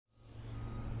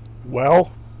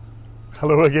Well,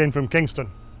 hello again from Kingston.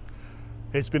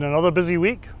 It's been another busy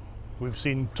week. We've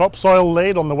seen topsoil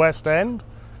laid on the west end,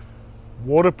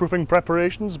 waterproofing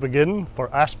preparations begin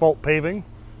for asphalt paving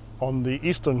on the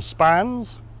eastern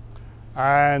spans,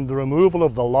 and the removal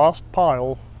of the last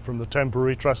pile from the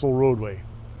temporary trestle roadway.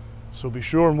 So be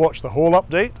sure and watch the whole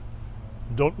update.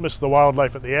 Don't miss the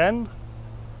wildlife at the end.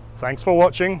 Thanks for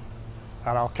watching,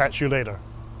 and I'll catch you later.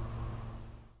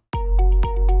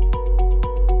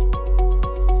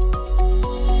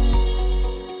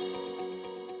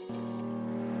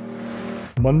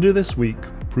 Monday this week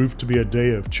proved to be a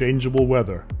day of changeable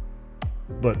weather,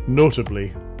 but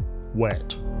notably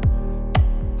wet.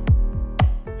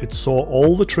 It saw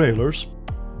all the trailers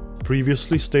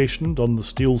previously stationed on the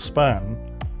steel span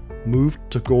moved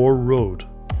to Gore Road.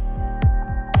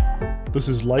 This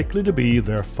is likely to be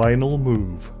their final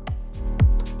move,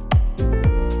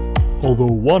 although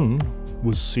one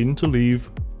was seen to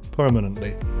leave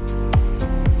permanently.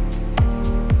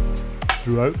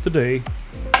 Throughout the day,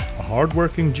 a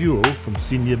hard-working duo from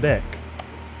Senior Beck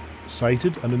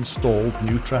sighted and installed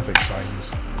new traffic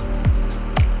signs.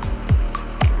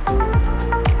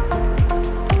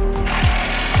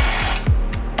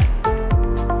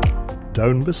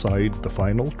 Down beside the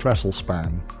final trestle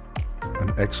span,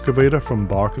 an excavator from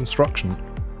Barr Construction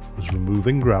was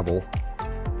removing gravel,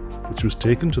 which was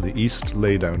taken to the east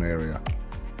laydown area.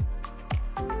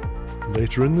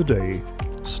 Later in the day,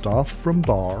 staff from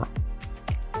Barr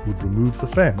would remove the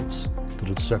fence that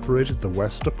had separated the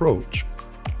west approach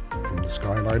from the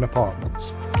Skyline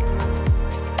Apartments.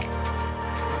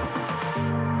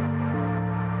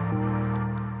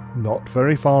 Not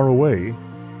very far away,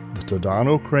 the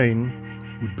Tadano crane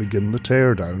would begin the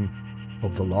teardown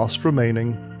of the last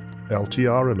remaining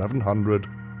LTR 1100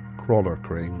 crawler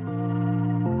crane.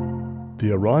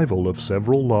 The arrival of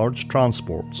several large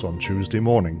transports on Tuesday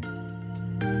morning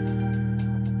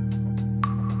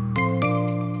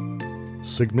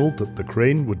signalled that the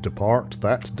crane would depart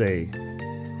that day.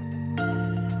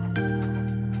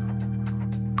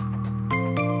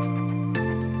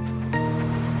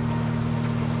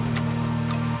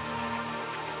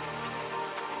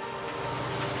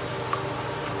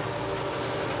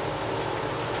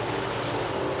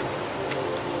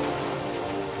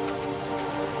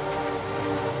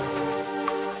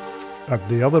 At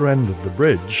the other end of the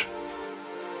bridge,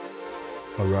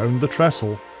 around the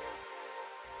trestle,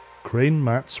 crane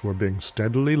mats were being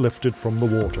steadily lifted from the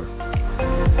water.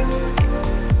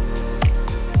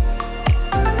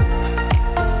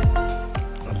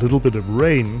 A little bit of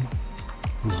rain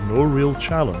was no real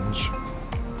challenge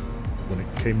when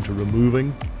it came to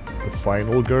removing the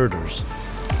final girders.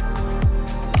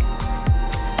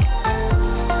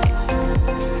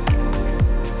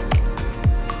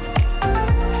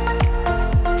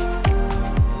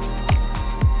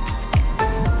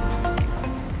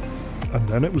 And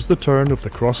then it was the turn of the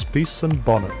crosspiece and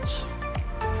bonnets.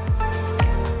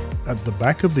 At the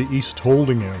back of the east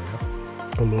holding area,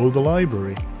 below the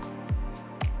library,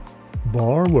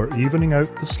 Barr were evening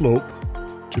out the slope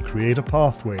to create a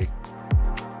pathway.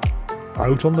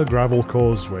 Out on the gravel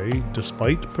causeway,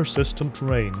 despite persistent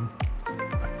rain,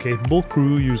 a capable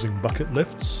crew using bucket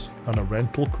lifts and a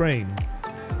rental crane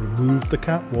removed the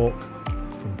catwalk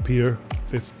from Pier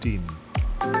 15.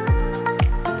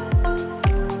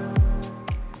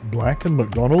 Black and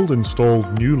McDonald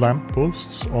installed new lamp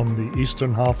posts on the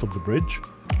eastern half of the bridge,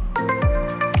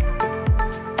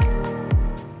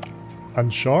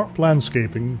 and Sharp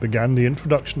Landscaping began the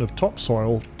introduction of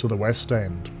topsoil to the west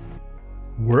end,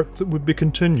 work that would be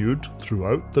continued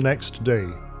throughout the next day.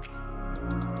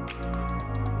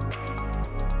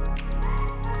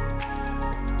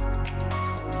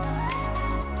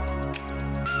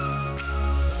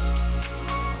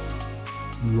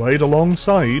 Right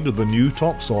alongside the new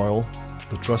topsoil,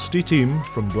 the trusty team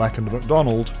from Black &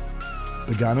 McDonald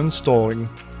began installing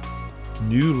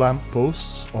new lamp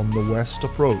posts on the west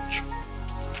approach.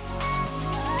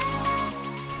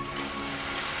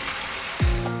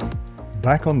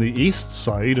 Back on the east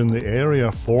side, in the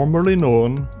area formerly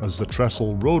known as the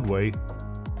Trestle Roadway,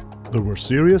 there were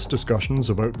serious discussions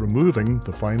about removing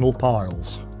the final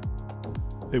piles.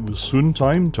 It was soon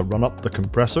time to run up the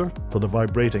compressor for the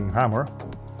vibrating hammer,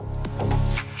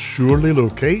 surely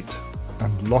locate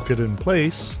and lock it in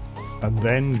place, and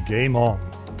then game on.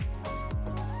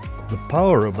 The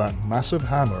power of that massive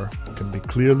hammer can be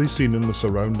clearly seen in the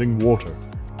surrounding water.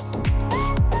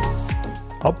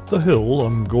 Up the hill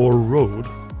on Gore Road,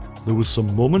 there was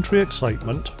some momentary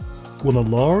excitement when a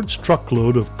large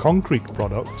truckload of concrete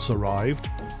products arrived,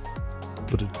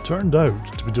 but it turned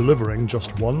out to be delivering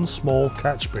just one small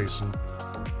catch basin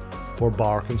for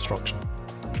Barr construction.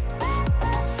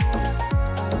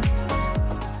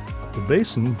 The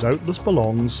basin doubtless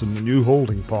belongs in the new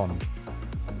holding pond,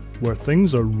 where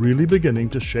things are really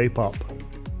beginning to shape up.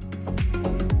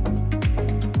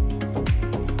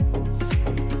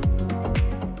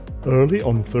 Early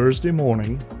on Thursday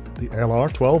morning, the LR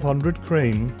 1200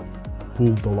 crane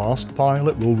pulled the last pile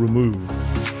it will remove.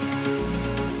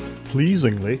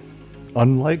 Pleasingly,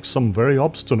 unlike some very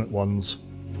obstinate ones,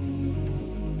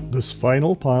 this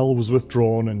final pile was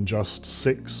withdrawn in just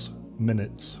 6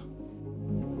 minutes.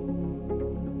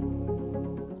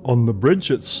 On the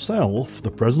bridge itself, the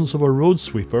presence of a road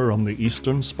sweeper on the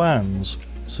eastern spans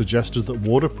suggested that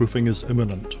waterproofing is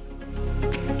imminent.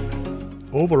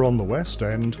 Over on the west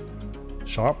end,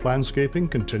 Sharp Landscaping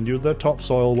continued their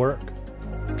topsoil work,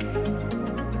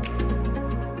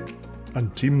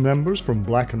 and team members from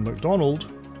Black &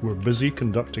 McDonald were busy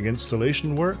conducting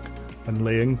installation work and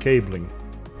laying cabling.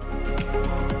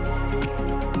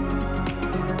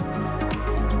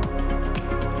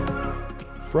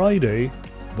 Friday,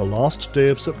 the last day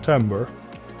of September,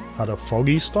 had a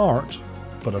foggy start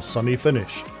but a sunny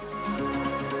finish.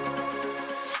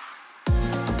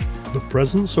 The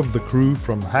presence of the crew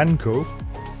from Hanco,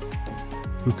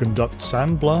 who conduct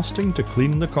sandblasting to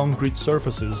clean the concrete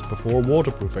surfaces before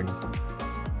waterproofing,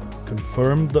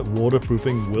 confirmed that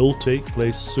waterproofing will take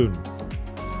place soon.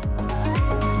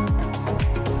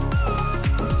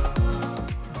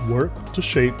 Work to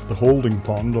shape the holding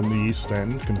pond on the east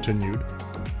end continued,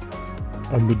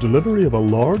 and the delivery of a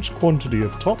large quantity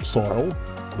of topsoil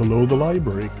below the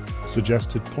library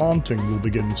suggested planting will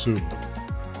begin soon.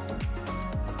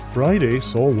 Friday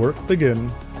saw work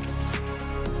begin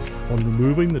on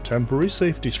removing the temporary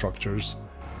safety structures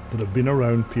that have been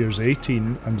around Piers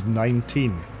 18 and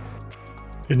 19,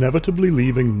 inevitably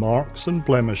leaving marks and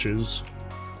blemishes,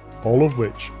 all of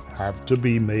which have to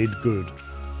be made good.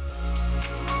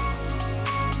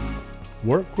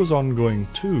 Work was ongoing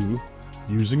too,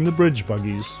 using the bridge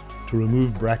buggies to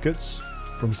remove brackets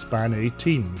from span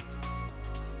 18.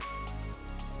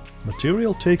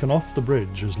 Material taken off the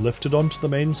bridge is lifted onto the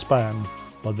main span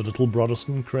by the little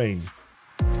Broderson crane.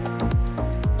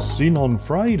 Seen on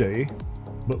Friday,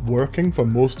 but working for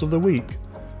most of the week,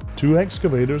 2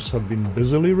 excavators have been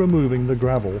busily removing the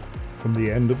gravel from the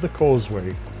end of the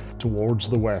causeway towards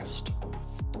the west.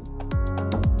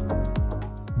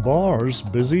 Barr's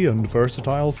busy and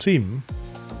versatile team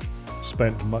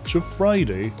spent much of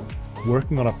Friday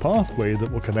working on a pathway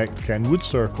that will connect Kenwood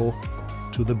Circle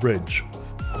to the bridge.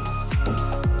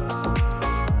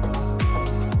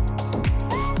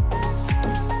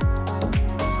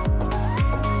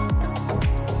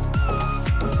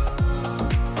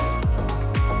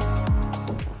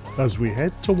 As we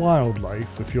head to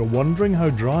wildlife, if you're wondering how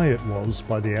dry it was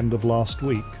by the end of last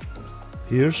week,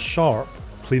 here's Sharp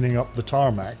cleaning up the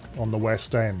tarmac on the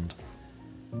west end.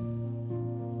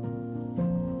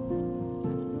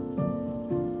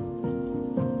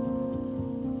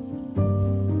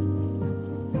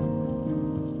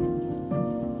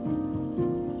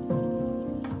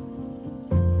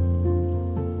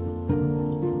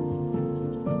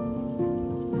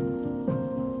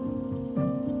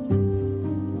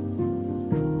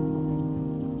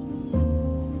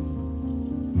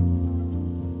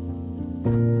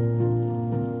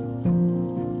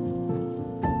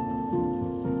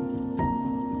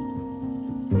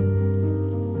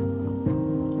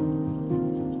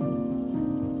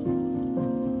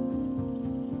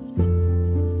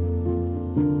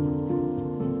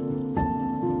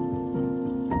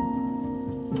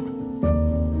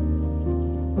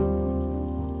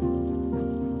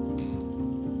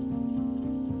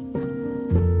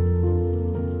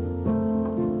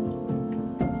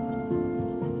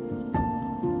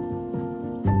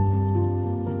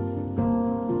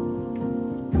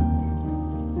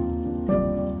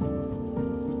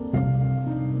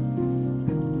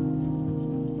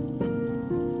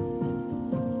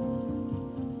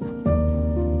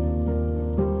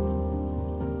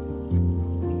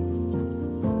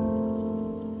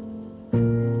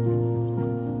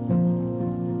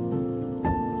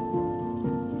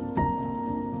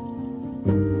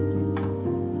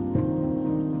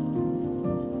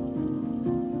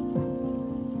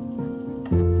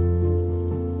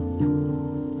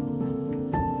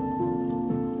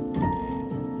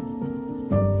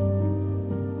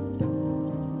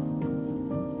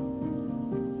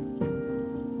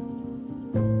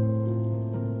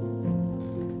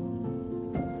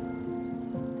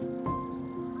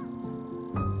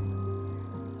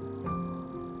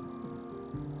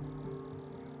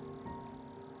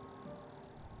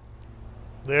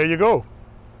 There you go.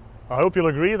 I hope you'll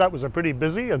agree that was a pretty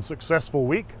busy and successful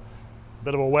week.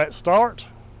 Bit of a wet start,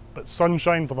 but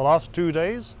sunshine for the last 2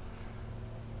 days.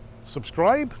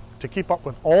 Subscribe to keep up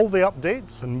with all the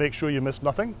updates and make sure you miss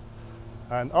nothing.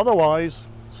 And otherwise,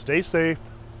 stay safe,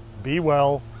 be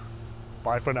well,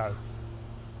 bye for now.